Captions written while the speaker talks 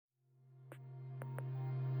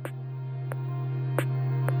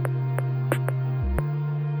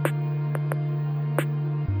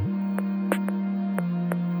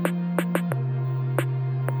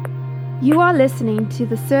You are listening to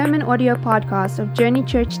the sermon audio podcast of Journey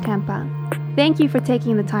Church Tampa. Thank you for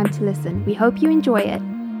taking the time to listen. We hope you enjoy it.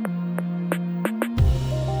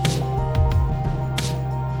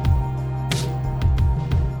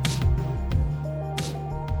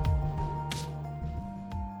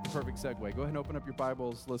 Perfect segue. Go ahead and open up your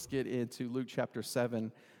Bibles. Let's get into Luke chapter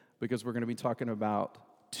 7 because we're going to be talking about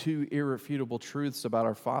two irrefutable truths about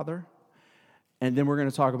our Father. And then we're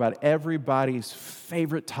going to talk about everybody's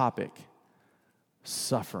favorite topic,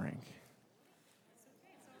 suffering.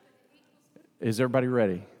 Is everybody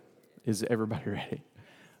ready? Is everybody ready?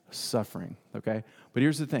 Suffering, okay? But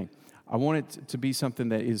here's the thing. I want it to be something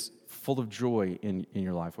that is full of joy in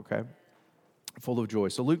your life, okay? Full of joy.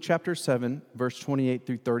 So Luke chapter 7, verse 28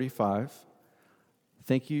 through 35.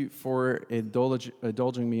 Thank you for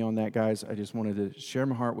indulging me on that, guys. I just wanted to share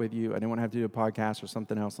my heart with you. I didn't want to have to do a podcast or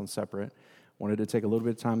something else on separate. Wanted to take a little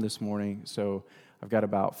bit of time this morning, so I've got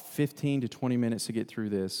about 15 to 20 minutes to get through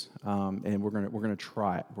this, and we're gonna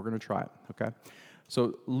try it. We're gonna try it, okay?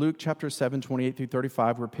 So Luke chapter 7, 28 through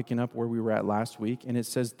 35, we're picking up where we were at last week, and it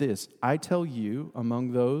says this: I tell you,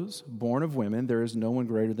 among those born of women, there is no one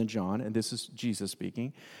greater than John, and this is Jesus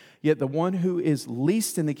speaking. Yet the one who is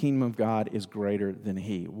least in the kingdom of God is greater than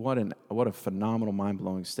he. What a phenomenal,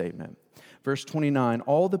 mind-blowing statement. Verse 29,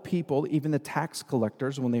 all the people, even the tax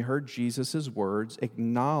collectors, when they heard Jesus' words,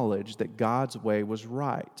 acknowledged that God's way was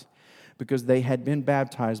right, because they had been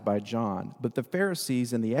baptized by John. But the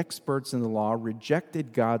Pharisees and the experts in the law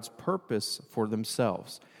rejected God's purpose for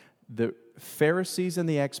themselves. The Pharisees and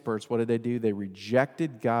the experts, what did they do? They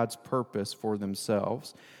rejected God's purpose for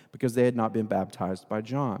themselves because they had not been baptized by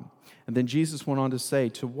John. And then Jesus went on to say,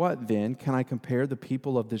 to what then can I compare the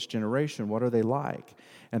people of this generation? What are they like?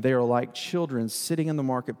 And they are like children sitting in the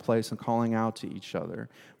marketplace and calling out to each other.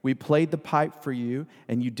 We played the pipe for you,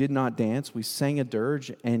 and you did not dance. We sang a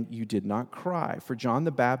dirge, and you did not cry. For John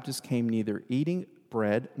the Baptist came neither eating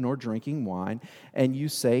bread nor drinking wine, and you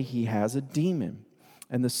say he has a demon.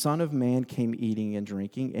 And the Son of Man came eating and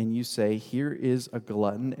drinking, and you say, here is a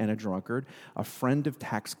glutton and a drunkard, a friend of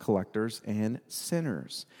tax collectors and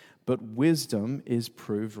sinners. But wisdom is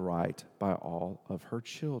proved right by all of her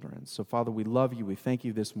children. So, Father, we love you. We thank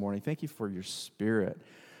you this morning. Thank you for your Spirit.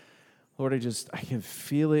 Lord, I can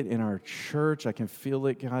feel it in our church. I can feel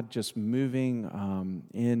it, God, just moving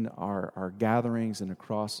in our gatherings and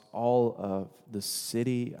across all of the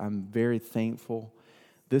city. I'm very thankful.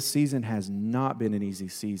 This season has not been an easy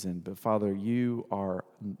season, but Father, you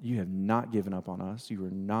have not given up on us. You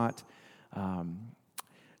are not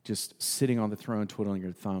just sitting on the throne twiddling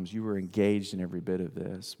your thumbs. You were engaged in every bit of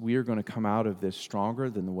this. We are going to come out of this stronger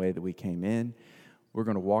than the way that we came in. We're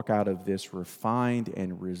going to walk out of this refined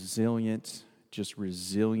and resilient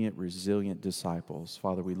disciples.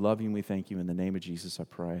 Father, we love you and we thank you. In the name of Jesus, I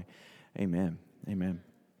pray. Amen. Amen.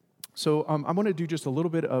 So I'm going to do just a little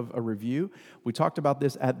bit of a review. We talked about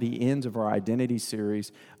this at the end of our identity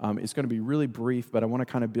series. It's going to be really brief, but I want to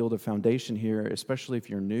kind of build a foundation here, especially if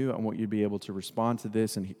you're new. I want you to be able to respond to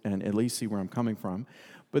this and at least see where I'm coming from.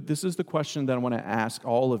 But this is the question that I want to ask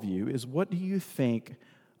all of you is, what do you think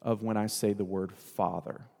of when I say the word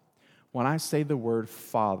Father? When I say the word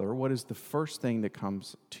Father, what is the first thing that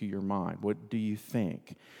comes to your mind? What do you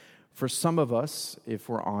think? For some of us, if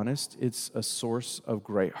we're honest, it's a source of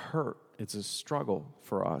great hurt. It's a struggle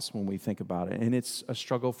for us when we think about it. And it's a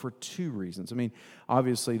struggle for two reasons. I mean,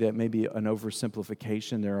 obviously that may be an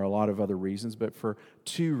oversimplification. There are a lot of other reasons, but for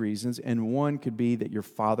two reasons. And one could be that your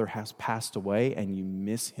father has passed away and you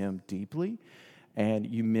miss him deeply and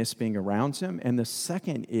you miss being around him. And the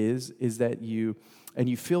second is that you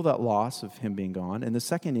feel that loss of him being gone. And the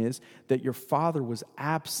second is that your father was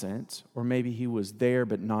absent, or maybe he was there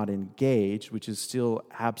but not engaged, which is still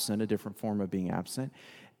absent, a different form of being absent.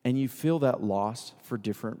 And you feel that loss for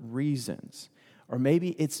different reasons. Or maybe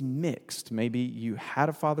it's mixed. Maybe you had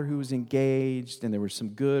a father who was engaged and there was some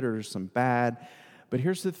good or some bad. But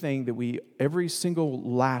here's the thing that every single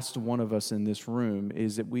last one of us in this room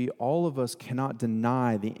is that all of us cannot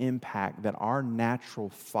deny the impact that our natural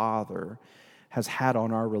father has had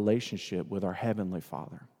on our relationship with our Heavenly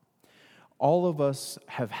Father. All of us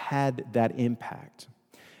have had that impact.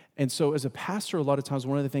 And so as a pastor, a lot of times,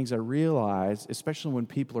 one of the things I realize, especially when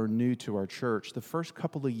people are new to our church, the first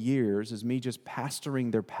couple of years is me just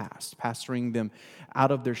pastoring their past, pastoring them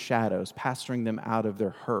out of their shadows, pastoring them out of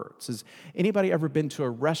their hurts. Has anybody ever been to a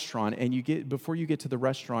restaurant and before you get to the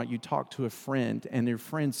restaurant, you talk to a friend and your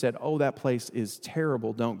friend said, oh, that place is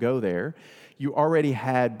terrible, don't go there. You already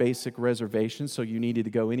had basic reservations, so you needed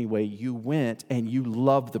to go anyway. You went and you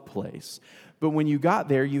loved the place. But when you got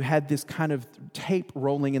there, you had this kind of tape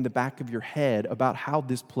rolling in the back of your head about how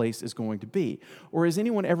this place is going to be. Or has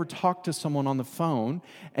anyone ever talked to someone on the phone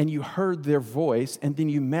and you heard their voice and then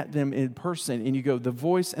you met them in person and you go, the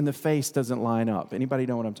voice and the face doesn't line up? Anybody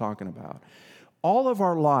know what I'm talking about? All of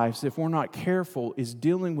our lives, if we're not careful, is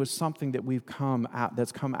dealing with something that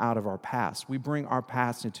that's come out of our past. We bring our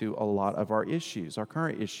past into a lot of our issues, our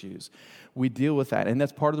current issues. We deal with that. And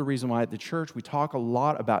that's part of the reason why at the church we talk a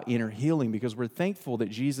lot about inner healing, because we're thankful that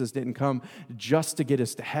Jesus didn't come just to get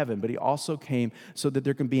us to heaven, but he also came so that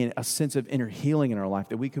there can be a sense of inner healing in our life,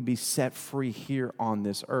 that we can be set free here on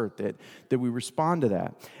this earth, that we respond to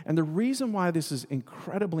that. And the reason why this is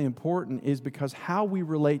incredibly important is because how we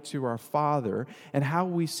relate to our Father and how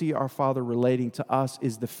we see our Father relating to us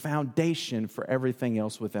is the foundation for everything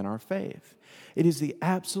else within our faith. It is the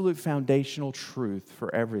absolute foundational truth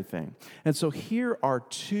for everything. And so here are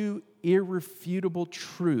two irrefutable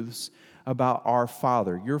truths about our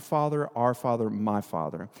Father. Your Father, our Father, my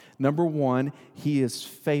Father. Number one, he is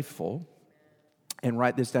faithful. And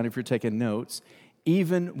write this down if you're taking notes.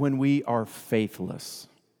 Even when we are faithless.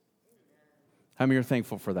 How many are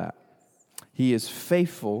thankful for that? He is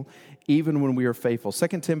faithful even when we are faithful.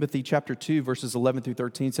 2 Timothy chapter 2, verses 11 through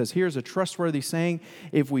 13 says, here's a trustworthy saying,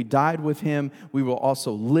 if we died with him, we will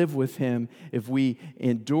also live with him. If we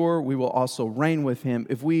endure, we will also reign with him.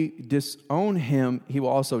 If we disown him, he will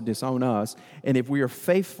also disown us. And if we are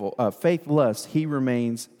faithless, he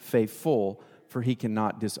remains faithful, for he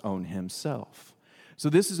cannot disown himself. So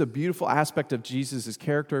this is a beautiful aspect of Jesus'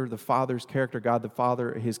 character, the Father's character, God the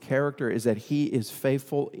Father. His character is that he is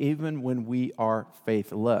faithful even when we are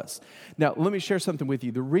faithless. Now, let me share something with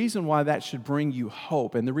you. The reason why that should bring you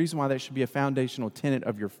hope and the reason why that should be a foundational tenet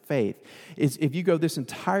of your faith is if you go this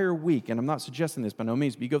entire week, and I'm not suggesting this by no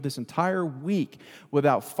means, but you go this entire week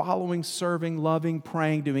without following, serving, loving,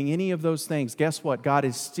 praying, doing any of those things, guess what? God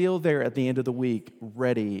is still there at the end of the week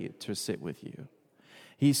ready to sit with you.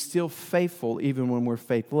 He's still faithful even when we're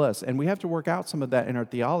faithless. And we have to work out some of that in our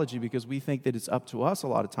theology because we think that it's up to us a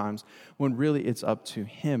lot of times when really it's up to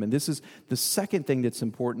him. And this is the second thing that's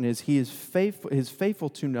important is he is faithful. His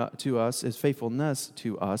faithfulness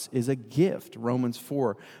to us is a gift. Romans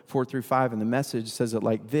 4:4-5 in the Message says it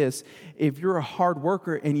like this. If you're a hard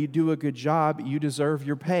worker and you do a good job, you deserve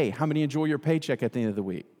your pay. How many enjoy your paycheck at the end of the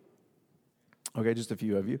week? Okay, just a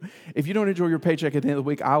few of you. If you don't enjoy your paycheck at the end of the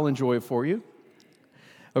week, I'll enjoy it for you.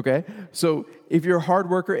 Okay, so if you're a hard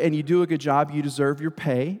worker and you do a good job, you deserve your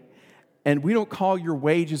pay. And we don't call your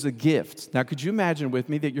wages a gift. Now, could you imagine with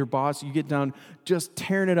me that your boss, you get done just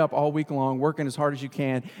tearing it up all week long, working as hard as you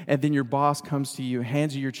can, and then your boss comes to you,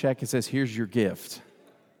 hands you your check, and says, here's your gift.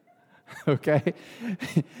 Okay?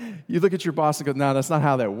 You look at your boss and go, no, that's not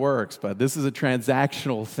how that works, but this is a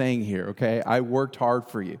transactional thing here, okay? I worked hard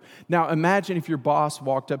for you. Now, imagine if your boss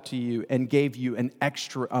walked up to you and gave you an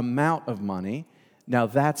extra amount of money. Now,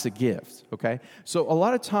 that's a gift, okay? So a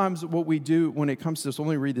lot of times what we do when it comes to this, let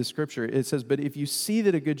me read this scripture. It says, but if you see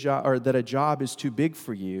that a good job or that a job is too big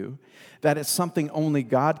for you, that it's something only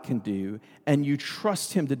God can do, and you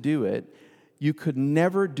trust him to do it, you could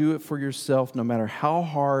never do it for yourself no matter how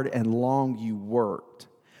hard and long you worked.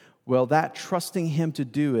 Well, that trusting him to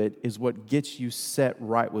do it is what gets you set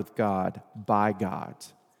right with God by God.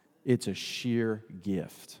 It's a sheer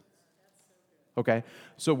gift. Okay,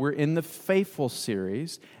 so we're in the faithful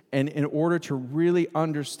series, and in order to really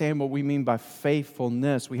understand what we mean by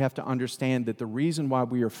faithfulness, we have to understand that the reason why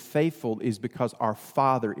we are faithful is because our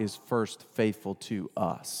Father is first faithful to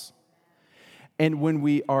us. And when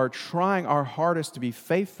we are trying our hardest to be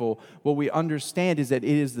faithful, what we understand is that it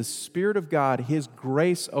is the Spirit of God, his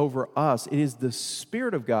grace over us. It is the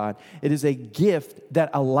Spirit of God. It is a gift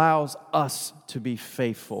that allows us to be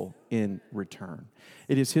faithful in return.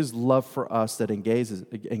 It is his love for us that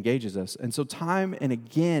engages us. And so time and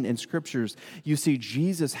again in scriptures, you see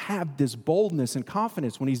Jesus have this boldness and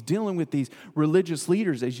confidence when he's dealing with these religious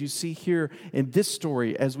leaders, as you see here in this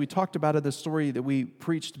story, as we talked about in the story that we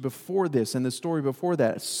preached before this and the story before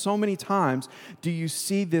that. So many times do you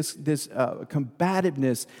see this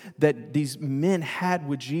combativeness that these men had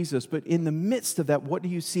with Jesus, but in the midst of that, what do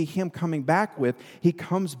you see him coming back with? He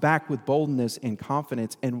comes back with boldness and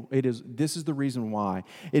confidence, and this is the reason why.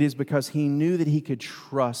 It is because he knew that he could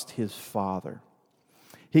trust his Father.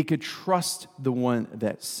 He could trust the one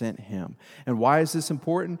that sent him. And why is this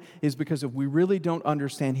important? Is because if we really don't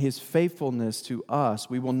understand his faithfulness to us,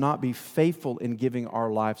 we will not be faithful in giving our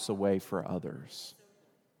lives away for others.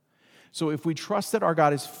 So if we trust that our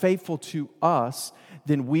God is faithful to us,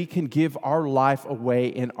 then we can give our life away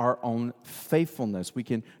in our own faithfulness. We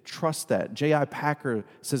can trust that. J.I. Packer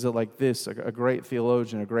says it like this, a great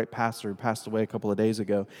theologian, a great pastor who passed away a couple of days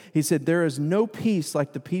ago. He said, "There is no peace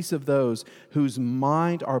like the peace of those whose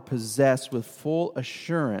mind are possessed with full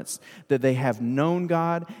assurance that they have known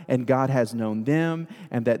God and God has known them,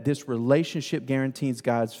 and that this relationship guarantees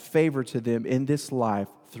God's favor to them in this life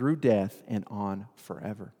through death and on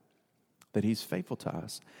forever." That He's faithful to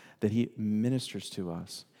us, that He ministers to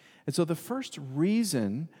us. And so the first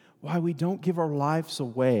reason why we don't give our lives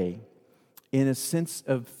away in a sense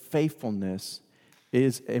of faithfulness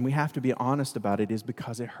is, and we have to be honest about it, is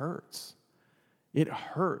because it hurts. It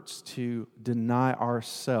hurts to deny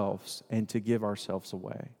ourselves and to give ourselves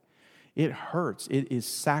away. It hurts. It is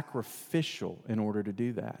sacrificial in order to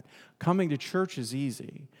do that. Coming to church is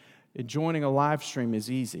easy. Joining a live stream is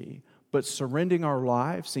easy. But surrendering our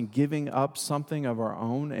lives and giving up something of our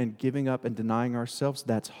own and giving up and denying ourselves,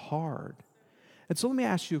 that's hard. And so let me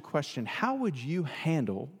ask you a question. How would you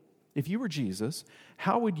handle, if you were Jesus,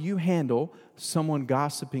 how would you handle someone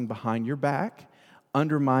gossiping behind your back,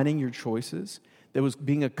 undermining your choices, that was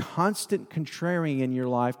being a constant contrarian in your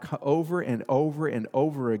life over and over and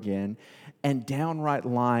over again, and downright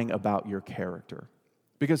lying about your character?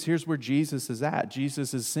 Because here's where Jesus is at.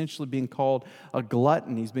 Jesus is essentially being called a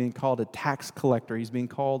glutton. He's being called a tax collector. He's being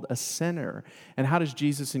called a sinner. And how does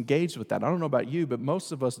Jesus engage with that? I don't know about you, but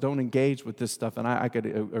most of us don't engage with this stuff. And I could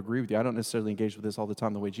agree with you. I don't necessarily engage with this all the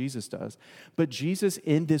time the way Jesus does. But Jesus,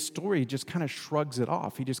 in this story, just kind of shrugs it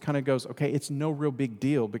off. He just kind of goes, okay, it's no real big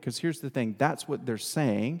deal. Because here's the thing. That's what they're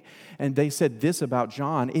saying. And they said this about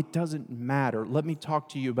John. It doesn't matter. Let me talk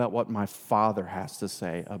to you about what my Father has to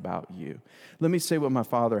say about you. Let me say what my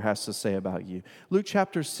Father has to say about you. Luke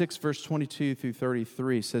chapter 6, verse 22 through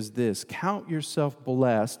 33 says this: "Count yourself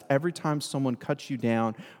blessed every time someone cuts you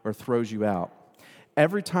down or throws you out.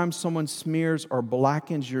 Every time someone smears or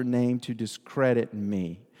blackens your name to discredit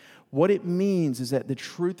me." What it means is that the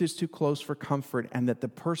truth is too close for comfort and that the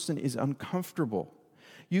person is uncomfortable.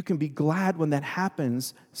 You can be glad when that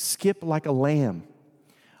happens. Skip like a lamb.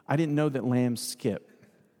 I didn't know that lambs skip.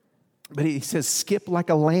 But he says, skip like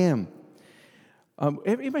a lamb.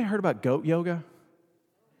 Anybody heard about goat yoga?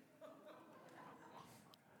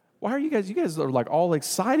 Why are you guys are like all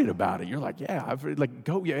excited about it. You're like, yeah, I've like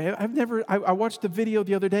goat yoga. I watched the video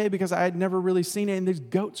the other day because I had never really seen it, and these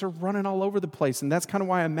goats are running all over the place. And that's kind of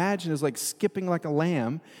why I imagine is like skipping like a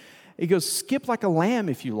lamb. He goes, skip like a lamb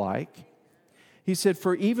if you like. He said,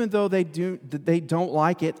 for even though they don't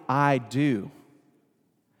like it, I do.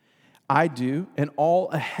 I do, and all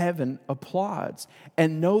of heaven applauds.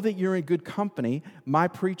 And know that you're in good company. My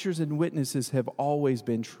preachers and witnesses have always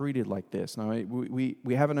been treated like this. Now, we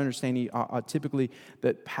have an understanding typically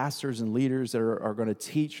that pastors and leaders that are going to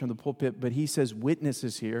teach from the pulpit, but he says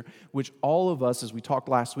witnesses here, which all of us, as we talked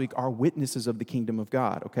last week, are witnesses of the kingdom of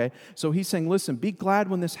God, okay? So he's saying, listen, be glad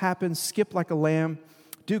when this happens, skip like a lamb,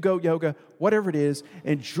 do goat yoga, whatever it is,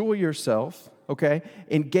 enjoy yourself. Okay,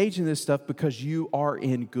 engage in this stuff because you are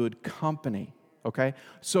in good company, okay?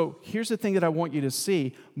 So here's the thing that I want you to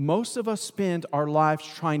see. Most of us spend our lives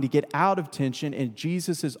trying to get out of tension, and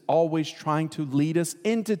Jesus is always trying to lead us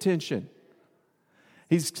into tension.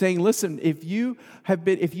 He's saying, listen, if you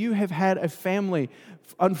have had a family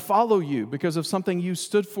unfollow you because of something you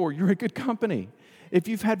stood for, you're in good company. If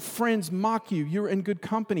you've had friends mock you, you're in good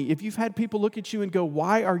company. If you've had people look at you and go,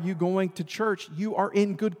 why are you going to church? You are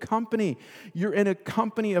in good company. You're in a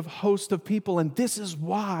company of host of people. And this is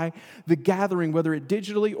why the gathering, whether it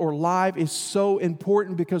digitally or live, is so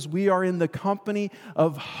important, because we are in the company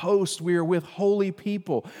of hosts. We are with holy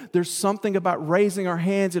people. There's something about raising our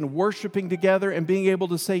hands and worshiping together and being able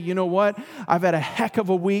to say, you know what? I've had a heck of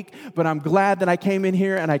a week, but I'm glad that I came in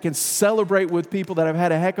here and I can celebrate with people that have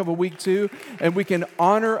had a heck of a week too. And we can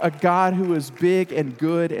honor a God who is big and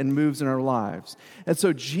good and moves in our lives. And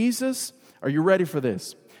so Jesus, are you ready for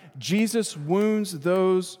this? Jesus wounds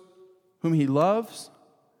those whom he loves,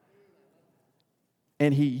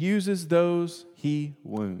 and he uses those he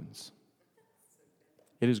wounds.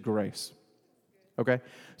 It is grace. Okay?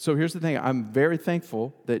 So here's the thing. I'm very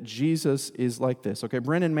thankful that Jesus is like this. Okay?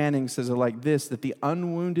 Brennan Manning says it like this, that the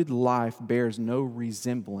unwounded life bears no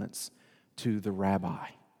resemblance to the rabbi.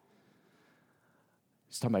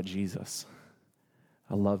 He's talking about Jesus.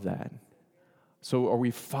 I love that. So are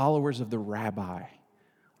we followers of the rabbi?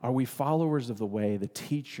 Are we followers of the way, the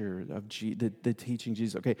teacher of the teaching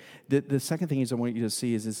Jesus? Okay, the second thing is I want you to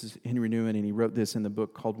see is this is Henry Newman, and he wrote this in the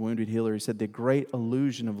book called Wounded Healer. He said, the great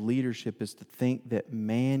illusion of leadership is to think that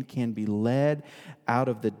man can be led out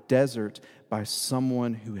of the desert by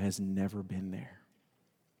someone who has never been there.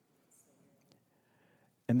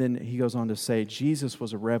 And then he goes on to say, Jesus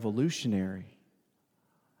was a revolutionary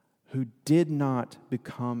who did not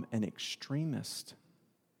become an extremist,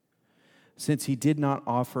 since he did not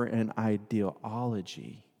offer an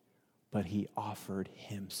ideology, but he offered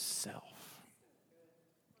himself.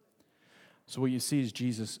 So what you see is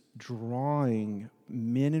Jesus drawing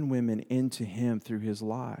men and women into him through his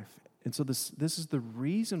life. And so this is the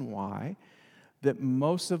reason why that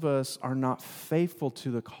most of us are not faithful to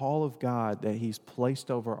the call of God that he's placed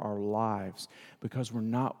over our lives, because we're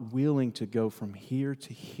not willing to go from here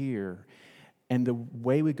to here. And the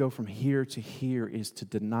way we go from here to here is to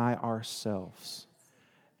deny ourselves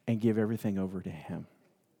and give everything over to him.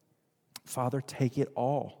 Father, take it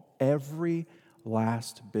all, every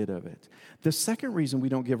last bit of it. The second reason we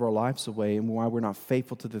don't give our lives away and why we're not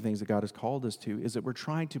faithful to the things that God has called us to is that we're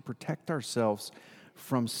trying to protect ourselves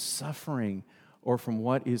from suffering or from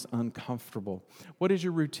what is uncomfortable. What is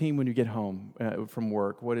your routine when you get home from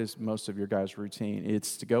work? What is most of your guys' routine?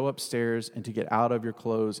 It's to go upstairs and to get out of your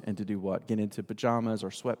clothes and to do what? Get into pajamas or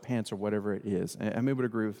sweatpants or whatever it is. And Amy would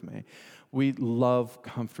agree with me. We love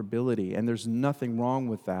comfortability, and there's nothing wrong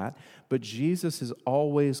with that. But Jesus is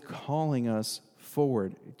always calling us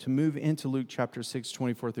forward. To move into Luke chapter 6,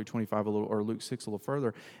 24 through 25 a little, or Luke 6 a little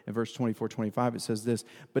further, in verse 24, 25, it says this,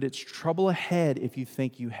 but it's trouble ahead if you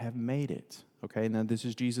think you have made it. Okay, now this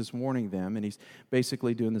is Jesus warning them, and he's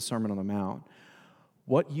basically doing the Sermon on the Mount.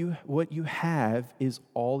 What you have is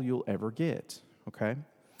all you'll ever get, okay?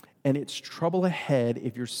 And it's trouble ahead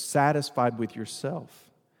if you're satisfied with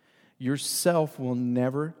yourself. Yourself will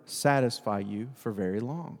never satisfy you for very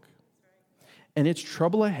long. And it's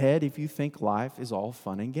trouble ahead if you think life is all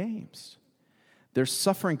fun and games. There's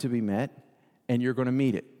suffering to be met, and you're going to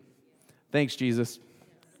meet it. Thanks, Jesus.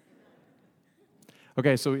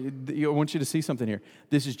 Okay, so I want you to see something here.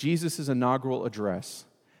 This is Jesus' inaugural address.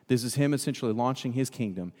 This is him essentially launching his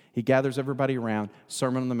kingdom. He gathers everybody around,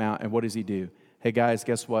 Sermon on the Mount, and what does he do? Hey guys,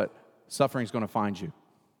 guess what? Suffering's going to find you.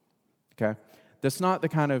 Okay? That's not the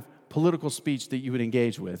kind of political speech that you would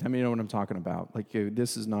engage with. I mean, you know what I'm talking about. Like,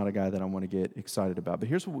 this is not a guy that I want to get excited about. But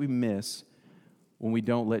here's what we miss when we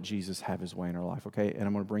don't let Jesus have his way in our life, okay? And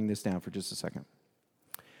I'm going to bring this down for just a second.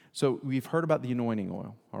 So we've heard about the anointing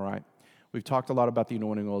oil, all right? We've talked a lot about the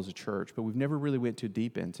anointing oil as a church, but we've never really went too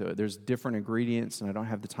deep into it. There's different ingredients, and I don't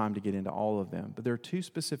have the time to get into all of them. But there are two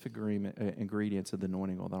specific ingredients of the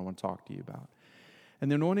anointing oil that I want to talk to you about. And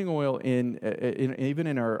the anointing oil, even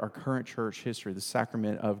in our current church history, the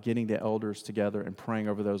sacrament of getting the elders together and praying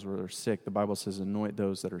over those who are sick, the Bible says, anoint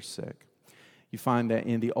those that are sick. You find that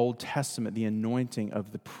in the Old Testament, the anointing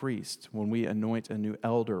of the priest, when we anoint a new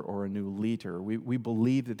elder or a new leader, we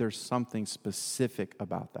believe that there's something specific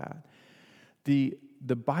about that.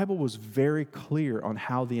 The Bible was very clear on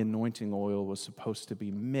how the anointing oil was supposed to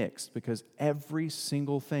be mixed, because every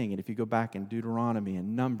single thing, and if you go back in Deuteronomy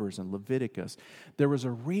and Numbers and Leviticus, there was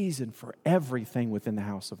a reason for everything within the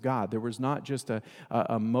house of God. There was not just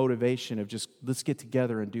a motivation of just let's get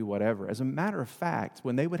together and do whatever. As a matter of fact,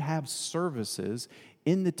 when they would have services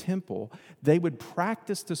in the temple, they would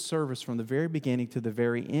practice the service from the very beginning to the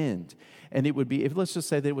very end. And it would be, let's just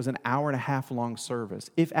say that it was an hour and a half long service.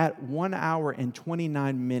 If at 1 hour and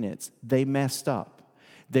 29 minutes they messed up,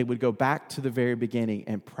 they would go back to the very beginning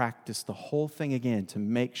and practice the whole thing again to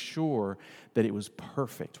make sure that it was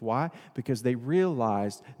perfect. Why? Because they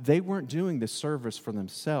realized they weren't doing the service for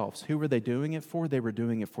themselves. Who were they doing it for? They were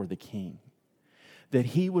doing it for the king. That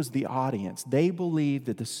he was the audience. They believed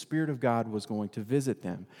that the Spirit of God was going to visit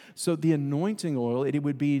them. So the anointing oil, it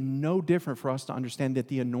would be no different for us to understand that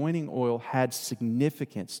the anointing oil had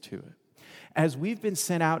significance to it. As we've been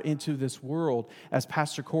sent out into this world, as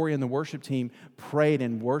Pastor Corey and the worship team prayed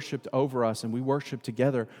and worshiped over us, and we worshiped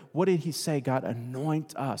together, what did he say? God,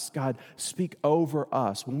 anoint us. God, speak over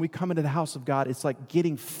us. When we come into the house of God, it's like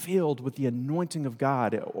getting filled with the anointing of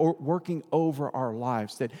God, or working over our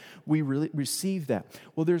lives, that we really receive that.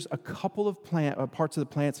 Well, there's a couple of parts of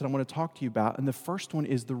the plants that I want to talk to you about, and the first one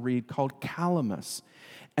is the reed called calamus.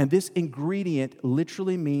 And this ingredient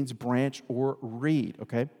literally means branch or reed,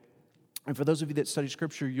 okay? And for those of you that study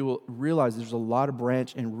Scripture, you'll realize there's a lot of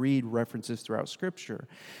branch and reed references throughout Scripture.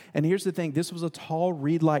 And here's the thing. This was a tall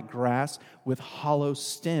reed-like grass with hollow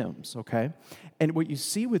stems, okay? And what you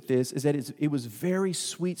see with this is that it was very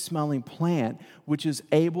sweet-smelling plant, which is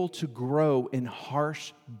able to grow in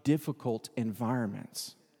harsh, difficult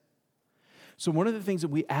environments. So one of the things that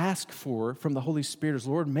we ask for from the Holy Spirit is,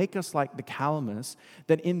 Lord, make us like the calamus,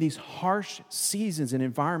 that in these harsh seasons and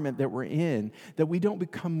environment that we're in, that we don't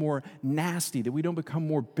become more nasty, that we don't become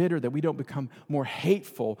more bitter, that we don't become more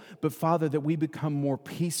hateful, but Father, that we become more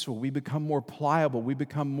peaceful, we become more pliable, we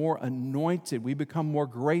become more anointed, we become more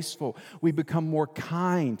graceful, we become more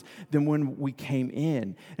kind than when we came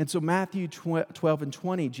in. And so Matthew 12 and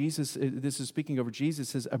 20, Jesus, this is speaking over Jesus,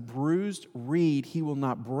 says, a bruised reed he will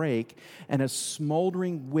not break, and a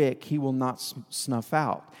smoldering wick he will not snuff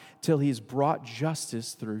out, till he has brought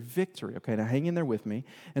justice through victory. Okay, now hang in there with me.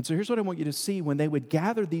 And so here's what I want you to see. When they would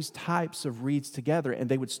gather these types of reeds together and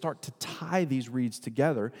they would start to tie these reeds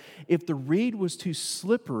together, if the reed was too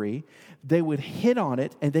slippery, they would hit on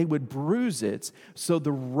it and they would bruise it so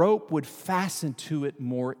the rope would fasten to it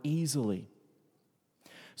more easily.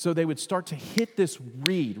 So they would start to hit this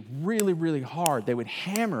reed really, really hard. They would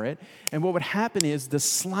hammer it, and what would happen is the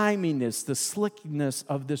sliminess, the slickness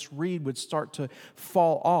of this reed would start to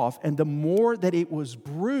fall off, and the more that it was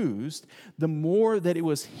bruised, the more that it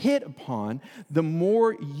was hit upon, the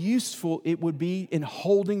more useful it would be in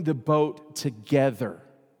holding the boat together.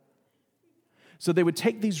 So they would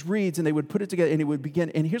take these reeds and they would put it together and it would begin.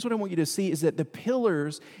 And here's what I want you to see is that the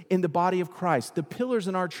pillars in the body of Christ, the pillars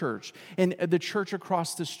in our church, and the church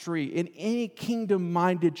across the street, in any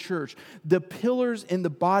kingdom-minded church, the pillars in the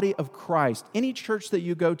body of Christ, any church that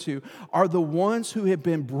you go to, are the ones who have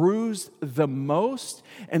been bruised the most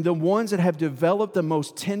and the ones that have developed the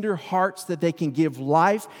most tender hearts that they can give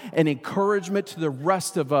life and encouragement to the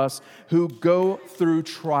rest of us who go through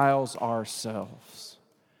trials ourselves.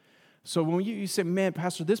 So when you say, man,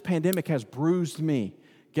 Pastor, this pandemic has bruised me,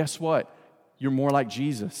 guess what? You're more like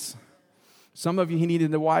Jesus. Some of you, he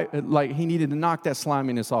needed to knock that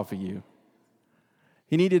sliminess off of you.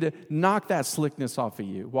 He needed to knock that slickness off of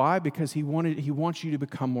you. Why? Because he wants you to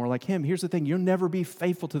become more like him. Here's the thing, you'll never be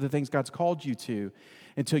faithful to the things God's called you to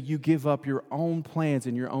until you give up your own plans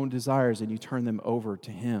and your own desires and you turn them over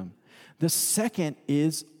to him. The second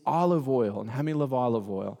is olive oil. And how many love olive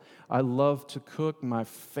oil? I love to cook. My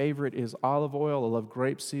favorite is olive oil. I love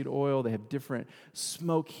grapeseed oil. They have different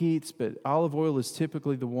smoke heats, but olive oil is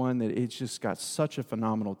typically the one that it's just got such a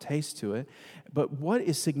phenomenal taste to it. But what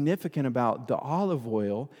is significant about the olive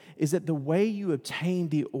oil is that the way you obtain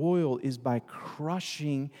the oil is by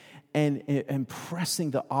crushing and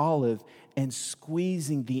pressing the olive and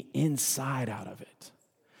squeezing the inside out of it.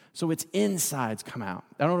 So its insides come out.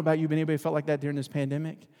 I don't know about you, but anybody felt like that during this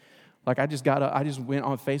pandemic? Like I just went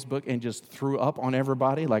on Facebook and just threw up on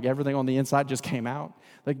everybody. Like everything on the inside just came out.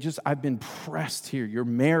 I've been pressed here. Your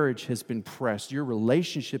marriage has been pressed. Your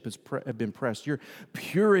relationship has been pressed. Your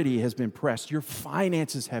purity has been pressed. Your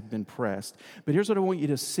finances have been pressed. But here's what I want you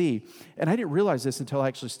to see. And I didn't realize this until I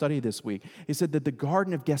actually studied this week. It said that the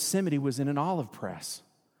Garden of Gethsemane was in an olive press.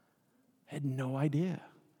 I had no idea.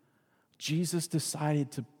 Jesus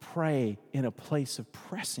decided to pray in a place of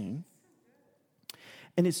pressing.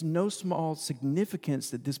 And it's no small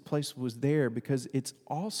significance that this place was there because it's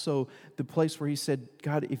also the place where he said,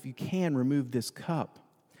 God, if you can, remove this cup.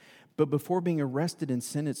 But before being arrested and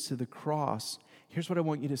sentenced to the cross, here's what I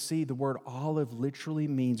want you to see. The word olive literally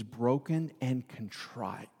means broken and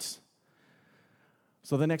contrite.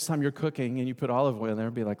 So the next time you're cooking and you put olive oil in there,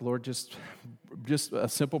 be like, Lord, just a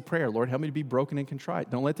simple prayer. Lord, help me to be broken and contrite.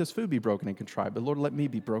 Don't let this food be broken and contrite, but Lord, let me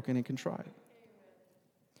be broken and contrite.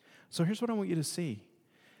 So here's what I want you to see.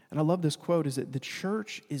 And I love this quote, is that the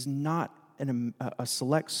church is not a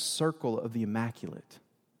select circle of the immaculate.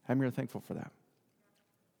 How many are thankful for that?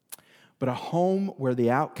 But a home where the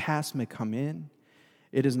outcast may come in.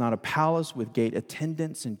 It is not a palace with gate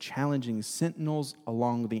attendants and challenging sentinels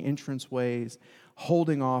along the entranceways,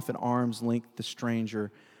 holding off at arm's length the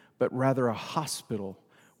stranger, but rather a hospital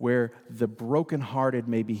where the brokenhearted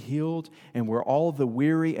may be healed and where all the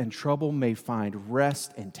weary and troubled may find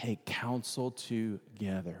rest and take counsel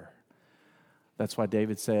together. That's why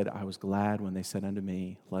David said, I was glad when they said unto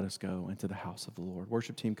me, let us go into the house of the Lord.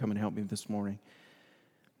 Worship team, come and help me this morning.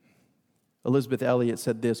 Elizabeth Elliot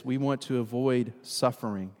said this, we want to avoid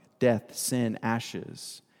suffering, death, sin,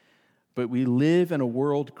 ashes. But we live in a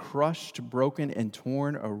world crushed, broken, and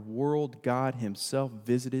torn, a world God himself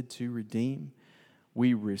visited to redeem.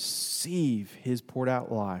 We receive his poured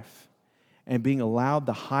out life and being allowed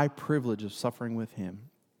the high privilege of suffering with him.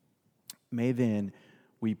 May then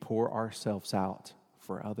we pour ourselves out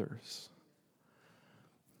for others.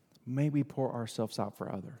 May we pour ourselves out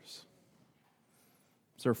for others.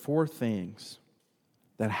 So there are 4 things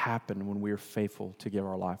that happen when we are faithful to give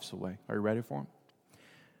our lives away. Are you ready for them?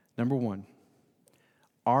 Number 1,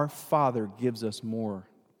 our Father gives us more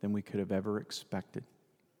than we could have ever expected.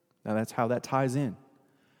 Now that's how that ties in.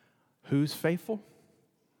 Who's faithful?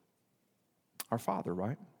 Our Father,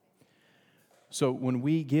 right? So when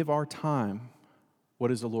we give our time, what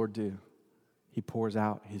does the Lord do? He pours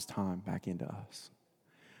out His time back into us.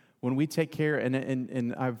 When we take care,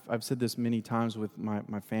 and I've said this many times with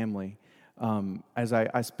my family, as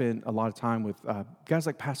I spent a lot of time with guys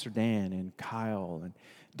like Pastor Dan and Kyle and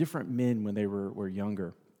different men when they were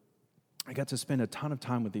younger. I got to spend a ton of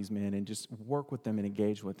time with these men and just work with them and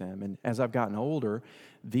engage with them. And as I've gotten older,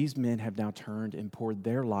 these men have now turned and poured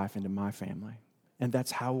their life into my family. And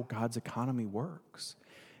that's how God's economy works,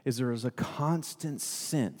 is there is a constant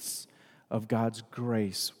sense of God's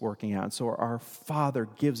grace working out. And so our Father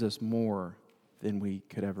gives us more than we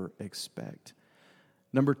could ever expect.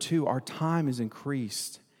 Number 2, our time is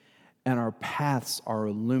increased and our paths are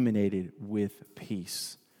illuminated with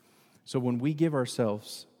peace. So when we give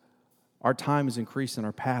ourselves, our time is increased and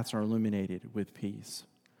our paths are illuminated with peace.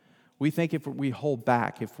 We think if we hold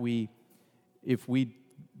back, if we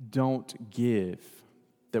don't give,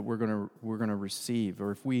 that we're gonna receive,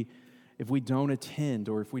 or if we don't attend,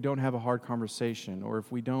 or if we don't have a hard conversation, or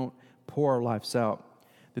if we don't pour our lives out,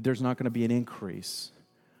 that there's not going to be an increase.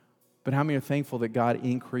 But how many are thankful that God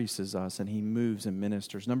increases us and He moves and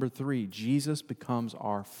ministers? Number 3, Jesus becomes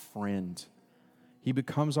our friend. He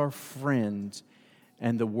becomes our friend,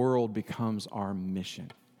 and the world becomes our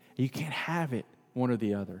mission. You can't have it one or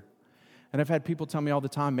the other. And I've had people tell me all the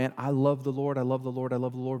time, man, I love the Lord, I love the Lord, I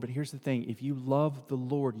love the Lord. But here's the thing, if you love the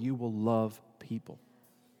Lord, you will love people.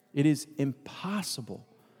 It is impossible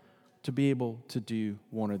to be able to do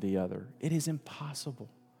one or the other. It is impossible.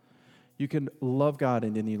 You can love God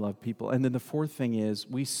and then you love people. And then the 4th thing is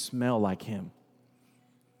we smell like Him.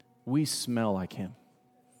 We smell like Him.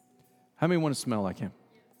 How many want to smell like Him?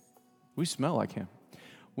 We smell like Him.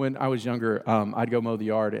 When I was younger, I'd go mow the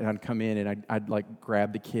yard and I'd come in and I'd like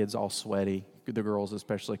grab the kids all sweaty, the girls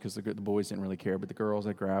especially, because the boys didn't really care, but the girls,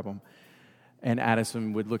 I'd grab them. And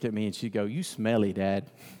Addison would look at me and she'd go, "You smelly,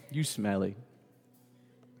 Dad. You smelly."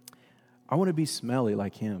 I want to be smelly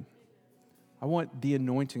like Him. I want the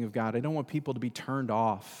anointing of God. I don't want people to be turned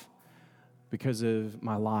off because of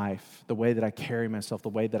my life, the way that I carry myself, the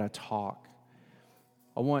way that I talk.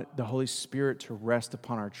 I want the Holy Spirit to rest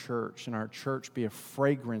upon our church and our church be a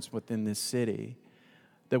fragrance within this city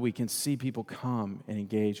that we can see people come and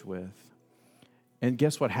engage with. And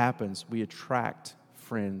guess what happens? We attract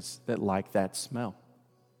friends that like that smell.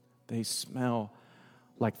 They smell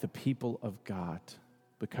like the people of God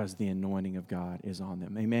because the anointing of God is on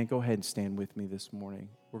them. Amen. Go ahead and stand with me this morning.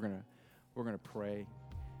 We're gonna pray.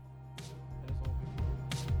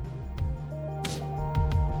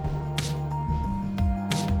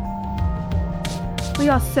 We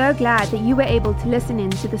are so glad that you were able to listen in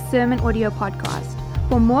to the Sermon Audio Podcast.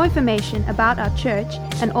 For more information about our church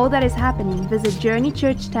and all that is happening, visit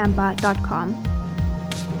journeychurchtampa.com.